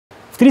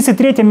В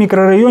 33-м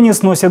микрорайоне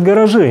сносят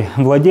гаражи.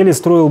 Владелец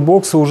строил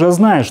боксы, уже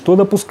знает, что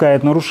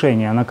допускает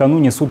нарушения.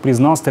 Накануне суд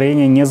признал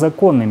строения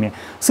незаконными.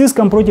 С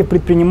иском против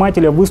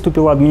предпринимателя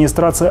выступила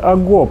администрация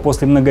АГО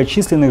после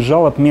многочисленных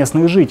жалоб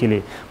местных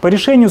жителей. По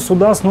решению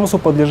суда сносу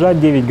подлежат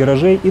 9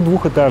 гаражей и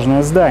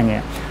двухэтажное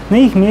здание. На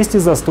их месте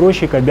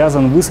застройщик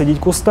обязан высадить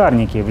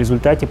кустарники. В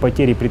результате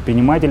потери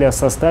предпринимателя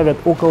составят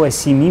около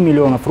 7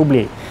 миллионов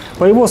рублей.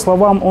 По его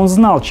словам, он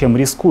знал, чем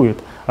рискует.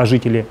 А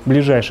жители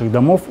ближайших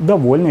домов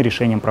довольны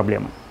решением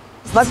проблемы.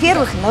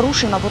 Во-первых,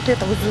 нарушено вот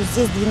это, вот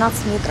здесь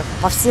 12 метров,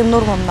 по всем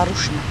нормам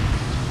нарушено.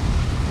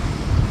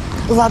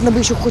 Ладно бы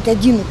еще хоть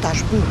один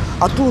этаж был,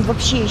 а то он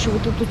вообще еще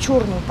вот эту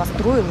черную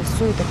построил, и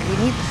все это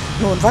гремит.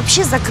 Но он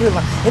вообще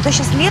закрыло. Это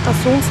сейчас лето,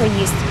 солнце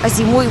есть, а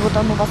зимой вот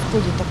оно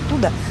восходит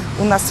оттуда.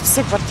 У нас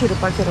все квартиры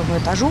по первому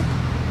этажу.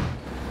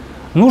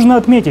 Нужно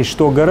отметить,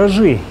 что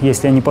гаражи,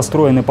 если они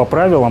построены по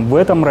правилам, в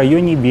этом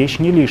районе вещь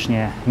не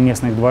лишняя. В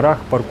местных дворах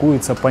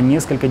паркуется по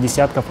несколько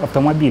десятков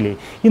автомобилей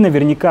и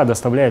наверняка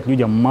доставляют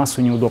людям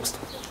массу неудобств.